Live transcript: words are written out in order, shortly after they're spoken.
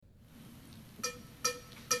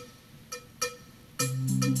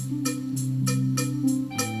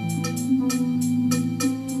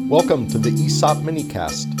Welcome to the ESOP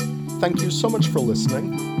Minicast. Thank you so much for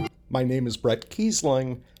listening. My name is Brett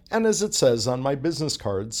Kiesling, and as it says on my business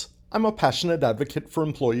cards, I'm a passionate advocate for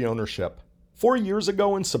employee ownership. 4 years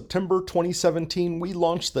ago in September 2017, we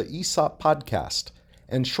launched the ESOP podcast,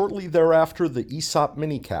 and shortly thereafter, the ESOP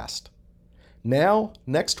Minicast. Now,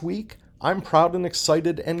 next week, I'm proud and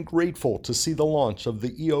excited and grateful to see the launch of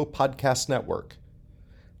the EO Podcast Network.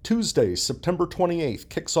 Tuesday, September 28th,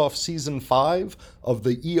 kicks off Season 5 of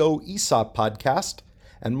the EO ESOP podcast,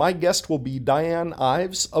 and my guest will be Diane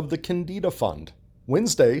Ives of the Candida Fund.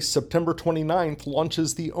 Wednesday, September 29th,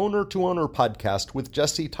 launches the Owner to Owner podcast with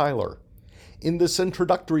Jesse Tyler. In this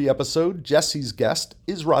introductory episode, Jesse's guest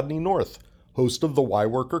is Rodney North, host of the Y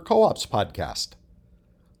Worker Co-ops podcast.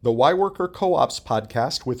 The Y Worker Co-ops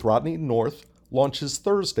podcast with Rodney North launches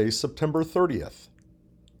Thursday, September 30th.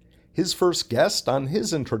 His first guest on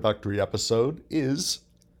his introductory episode is,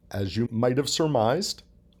 as you might have surmised,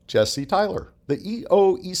 Jesse Tyler. The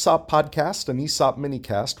EO ESOP podcast and ESOP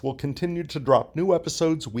minicast will continue to drop new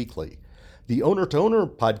episodes weekly. The Owner to Owner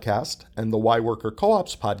podcast and the Y Worker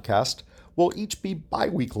Co-ops podcast will each be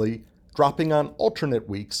bi-weekly, dropping on alternate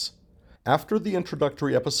weeks. After the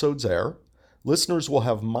introductory episodes air, listeners will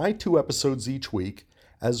have my 2 episodes each week,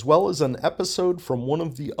 as well as an episode from one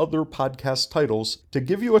of the other podcast titles. To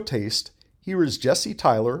give you a taste, here is Jesse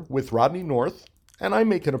Tyler with Rodney North, and I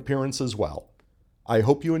make an appearance as well. I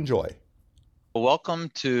hope you enjoy.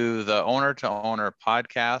 Welcome to the Owner to Owner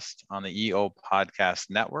podcast on the EO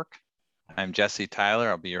Podcast Network. I'm Jesse Tyler.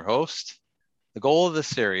 I'll be your host. The goal of this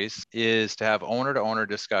series is to have owner-to-owner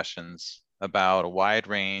discussions about a wide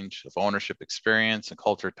range of ownership experience and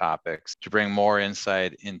culture topics to bring more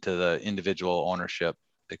insight into the individual ownership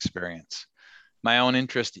experience. My own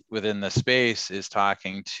interest within the space is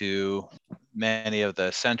talking to many of the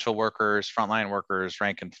essential workers, frontline workers,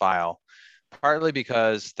 rank and file, partly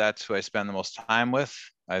because that's who I spend the most time with.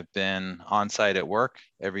 I've been on site at work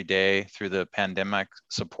every day through the pandemic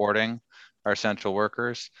supporting our essential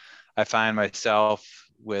workers. I find myself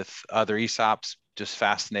with other ESOPs just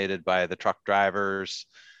fascinated by the truck drivers,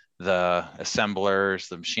 the assemblers,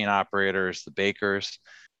 the machine operators, the bakers,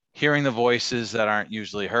 hearing the voices that aren't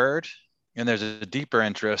usually heard. And there's a deeper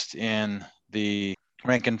interest in the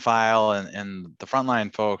rank and file and the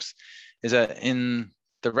frontline folks, is that in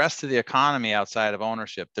the rest of the economy outside of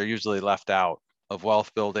ownership, they're usually left out of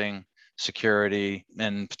wealth building, security,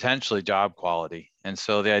 and potentially job quality. And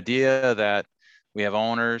so the idea that we have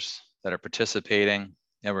owners that are participating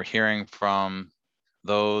and we're hearing from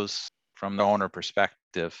those from the owner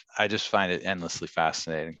perspective, I just find it endlessly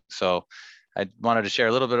fascinating. So I wanted to share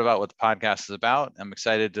a little bit about what the podcast is about. I'm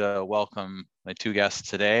excited to welcome my 2 guests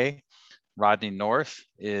today. Rodney North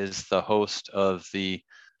is the host of the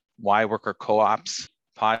Y Worker Co-ops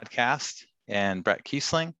podcast, and Brett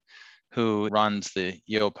Kiesling, who runs the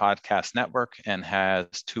EO Podcast Network and has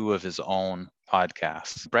 2 of his own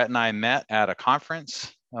podcasts. Brett and I met at a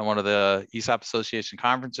conference, one of the ESOP Association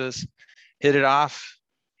conferences, hit it off.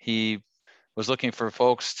 He was looking for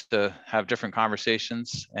folks to have different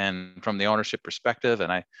conversations and from the ownership perspective.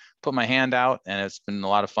 And I put my hand out, and it's been a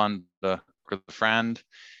lot of fun to work with a friend.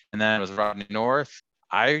 And then with Rodney North,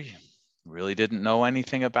 I really didn't know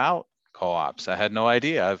anything about co-ops. I had no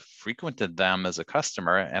idea. I've frequented them as a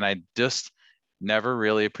customer, and I just never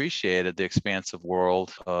really appreciated the expansive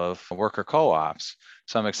world of worker co-ops.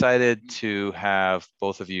 So I'm excited to have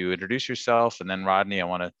both of you introduce yourself. And then Rodney, I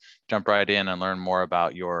want to jump right in and learn more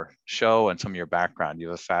about your show and some of your background. You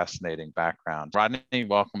have a fascinating background. Rodney,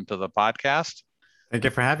 welcome to the podcast. Thank you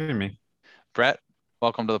for having me. Brett,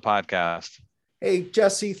 welcome to the podcast. Hey,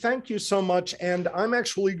 Jesse, thank you so much. And I'm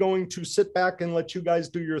actually going to sit back and let you guys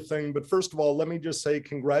do your thing. But first of all, let me just say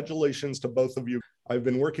congratulations to both of you. I've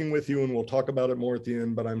been working with you, and we'll talk about it more at the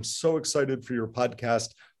end, but I'm so excited for your podcast.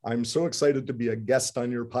 I'm so excited to be a guest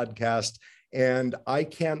on your podcast. And I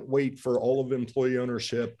can't wait for all of employee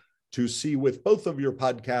ownership to see with both of your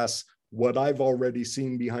podcasts what I've already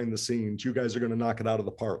seen behind the scenes. You guys are going to knock it out of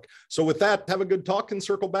the park. So with that, have a good talk and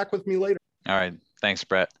circle back with me later. All right. Thanks,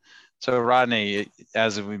 Brett. So Rodney,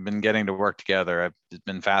 as we've been getting to work together, I've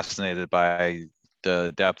been fascinated by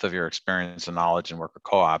the depth of your experience and knowledge in worker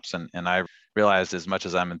co-ops. And I realized, as much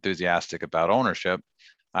as I'm enthusiastic about ownership,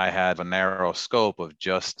 I had a narrow scope of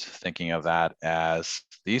just thinking of that as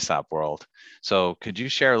the ESOP world. So could you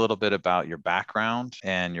share a little bit about your background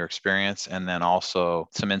and your experience, and then also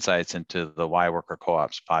some insights into the Y Worker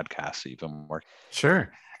Co-ops podcast that you've been working?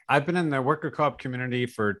 Sure. I've been in the worker co-op community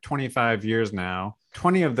for 25 years now,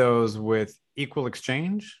 20 of those with Equal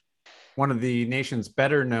Exchange. one of the nation's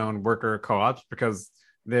better known worker co-ops because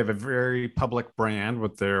they have a very public brand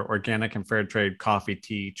with their organic and fair trade coffee,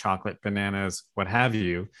 tea, chocolate, bananas, what have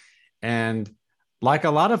you. And like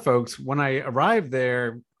a lot of folks, when I arrived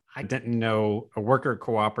there, I didn't know a worker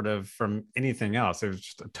cooperative from anything else. It was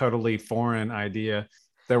just a totally foreign idea.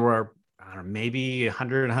 There were maybe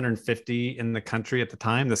 100, 150 in the country at the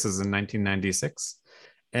time. This is in 1996.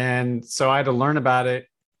 And so I had to learn about it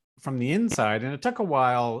from the inside. And it took a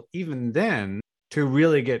while, even then, to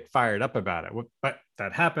really get fired up about it. But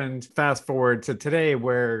that happened. Fast forward to today,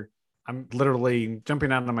 where I'm literally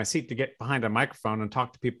jumping out of my seat to get behind a microphone and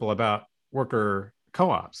talk to people about worker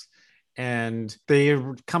co-ops. And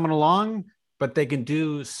they're coming along, but they can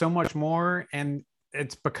do so much more. And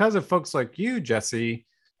it's because of folks like you, Jesse,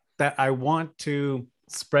 that I want to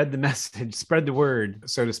spread the message, spread the word,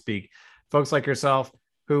 so to speak. Folks like yourself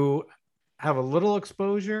who have a little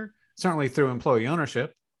exposure, certainly through employee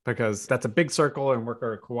ownership, because that's a big circle and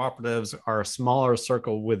worker cooperatives are a smaller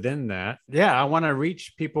circle within that. Yeah, I want to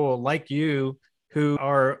reach people like you who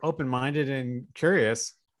are open-minded and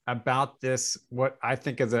curious about this, what I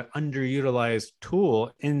think is an underutilized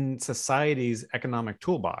tool in society's economic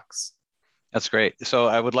toolbox. That's great. So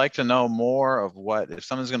I would like to know more of what, if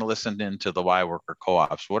someone's going to listen into the Why Worker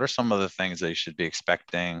Co-ops, what are some of the things they should be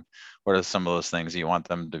expecting? What are some of those things you want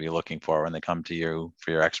them to be looking for when they come to you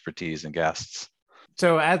for your expertise and guests?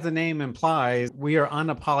 So as the name implies, we are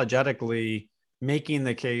unapologetically making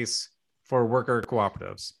the case for worker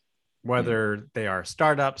cooperatives, whether they are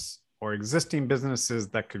startups or existing businesses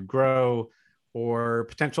that could grow or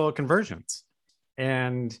potential conversions.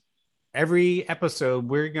 And every episode,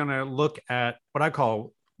 we're going to look at what I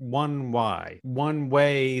call one why, one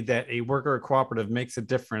way that a worker cooperative makes a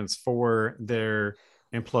difference for their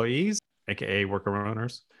employees, aka worker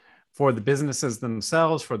owners, for the businesses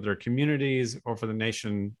themselves, for their communities, or for the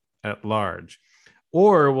nation at large.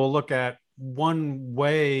 Or we'll look at one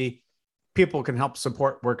way people can help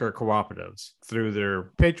support worker cooperatives through their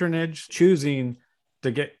patronage, choosing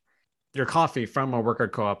to get your coffee from a worker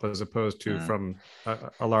co-op as opposed to from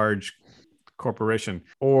a large corporation,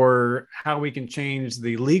 or how we can change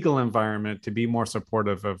the legal environment to be more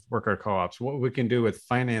supportive of worker co-ops, what we can do with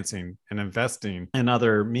financing and investing and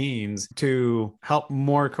other means to help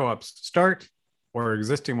more co-ops start or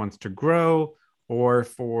existing ones to grow, or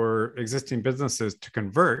for existing businesses to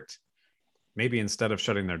convert, maybe instead of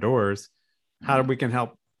shutting their doors, how we can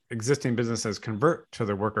help existing businesses convert to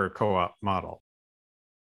the worker co-op model.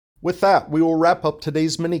 With that, we will wrap up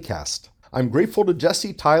today's minicast. I'm grateful to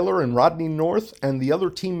Jesse Tyler and Rodney North and the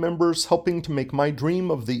other team members helping to make my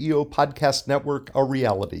dream of the EO Podcast Network a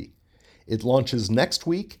reality. It launches next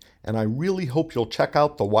week, and I really hope you'll check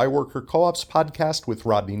out the Why Worker Co-ops podcast with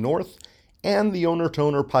Rodney North and the Owner to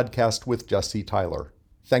Owner podcast with Jesse Tyler.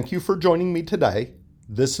 Thank you for joining me today.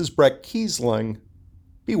 This is Brett Kiesling.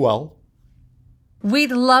 Be well.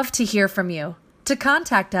 We'd love to hear from you. To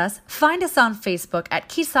contact us, find us on Facebook at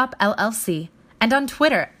Keysop LLC and on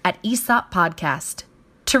Twitter at ESOP Podcast.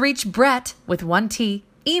 To reach Brett with one T,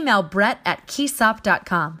 email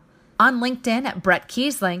brett@keysop.com, on LinkedIn at Brett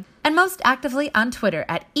Kiesling, and most actively on Twitter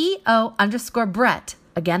at EO_Brett.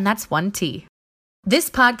 Again, that's one T. This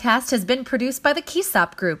podcast has been produced by the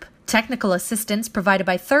Keysop Group. Technical assistance provided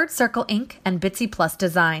by Third Circle Inc. and Bitsy Plus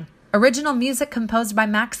Design. Original music composed by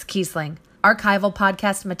Max Kiesling. Archival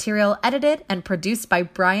podcast material edited and produced by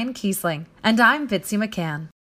Brian Kiesling. And I'm Bitsy McCann.